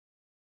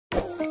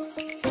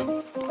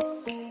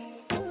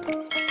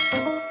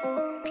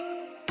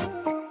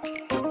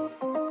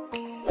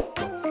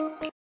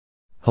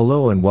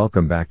Hello and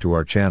welcome back to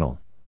our channel.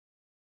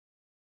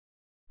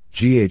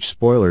 GH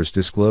spoilers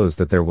disclose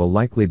that there will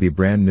likely be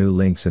brand new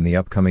links in the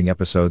upcoming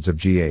episodes of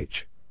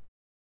GH.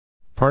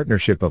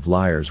 Partnership of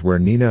Liars, where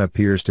Nina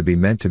appears to be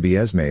meant to be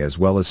Esme as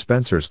well as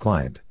Spencer's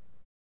client.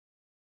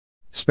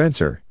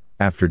 Spencer,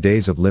 after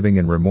days of living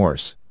in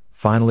remorse,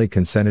 finally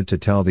consented to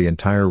tell the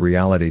entire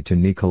reality to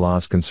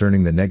Nicolas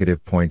concerning the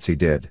negative points he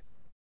did.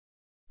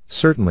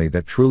 Certainly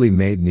that truly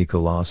made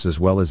Nicolas as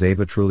well as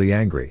Ava truly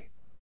angry.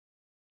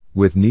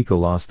 With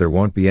Nicolas there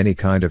won't be any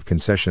kind of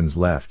concessions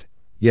left,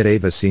 yet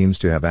Ava seems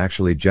to have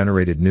actually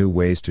generated new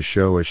ways to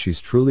show as she's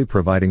truly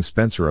providing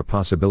Spencer a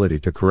possibility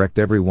to correct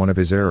every one of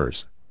his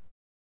errors.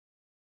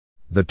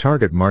 The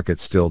target market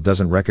still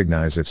doesn't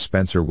recognize if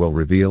Spencer will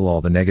reveal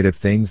all the negative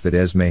things that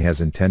Esme has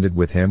intended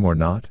with him or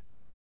not.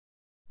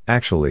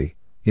 Actually,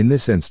 in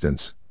this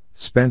instance,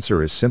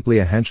 Spencer is simply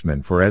a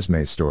henchman for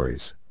Esme's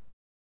stories.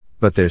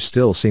 But there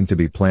still seem to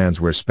be plans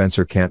where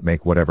Spencer can't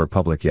make whatever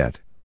public yet.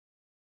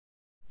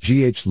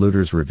 GH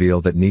looters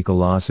reveal that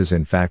Nicolas is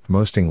in fact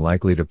most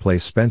likely to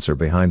place Spencer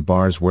behind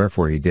bars,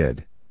 wherefore he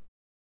did.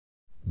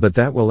 But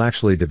that will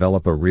actually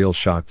develop a real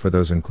shock for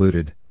those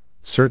included.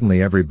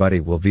 Certainly everybody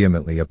will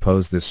vehemently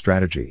oppose this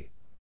strategy.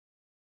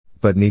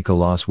 But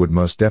Nicolas would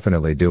most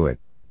definitely do it.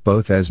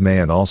 Both Esme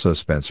and also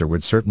Spencer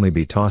would certainly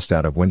be tossed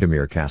out of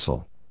Windermere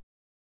Castle.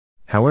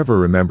 However,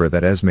 remember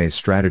that Esme's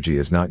strategy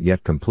is not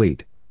yet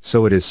complete,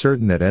 so it is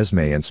certain that Esme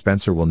and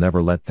Spencer will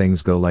never let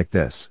things go like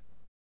this.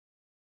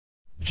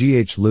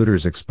 GH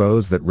looters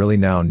expose that really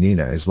now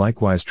Nina is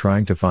likewise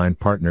trying to find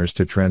partners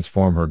to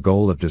transform her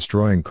goal of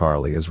destroying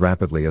Carly as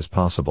rapidly as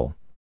possible.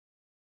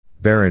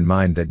 Bear in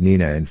mind that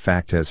Nina in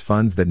fact has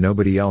funds that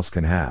nobody else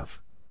can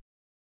have.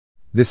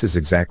 This is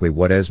exactly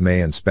what Esme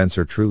and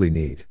Spencer truly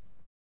need.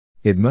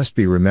 It must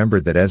be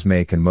remembered that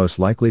Esme can most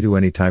likely do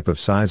any type of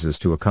sizes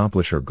to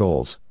accomplish her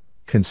goals,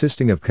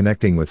 consisting of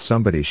connecting with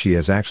somebody she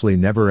has actually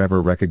never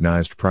ever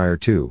recognized prior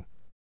to.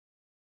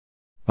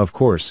 Of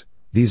course,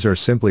 these are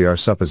simply our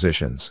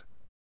suppositions.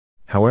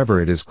 However,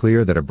 it is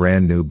clear that a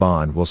brand new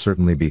bond will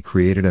certainly be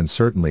created, and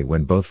certainly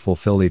when both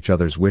fulfill each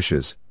other's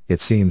wishes,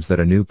 it seems that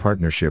a new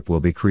partnership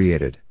will be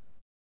created.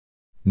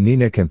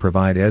 Nina can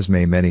provide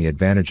Esme many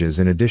advantages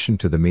in addition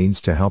to the means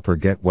to help her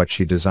get what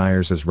she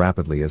desires as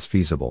rapidly as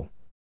feasible.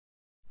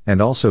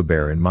 And also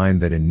bear in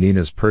mind that in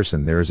Nina's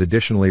person there is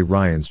additionally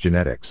Ryan's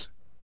genetics.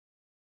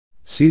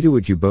 See to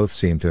it you both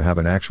seem to have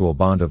an actual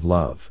bond of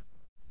love.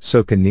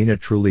 So can Nina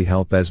truly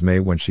help Esme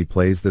when she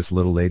plays this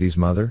little lady's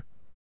mother?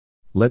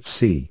 Let's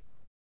see.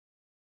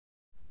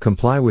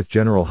 Comply with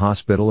General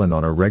Hospital and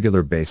on a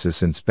regular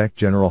basis inspect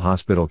General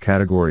Hospital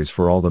categories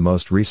for all the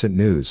most recent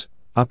news,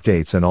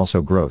 updates and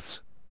also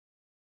growths.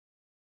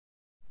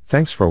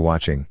 Thanks for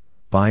watching,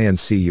 bye and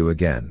see you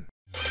again.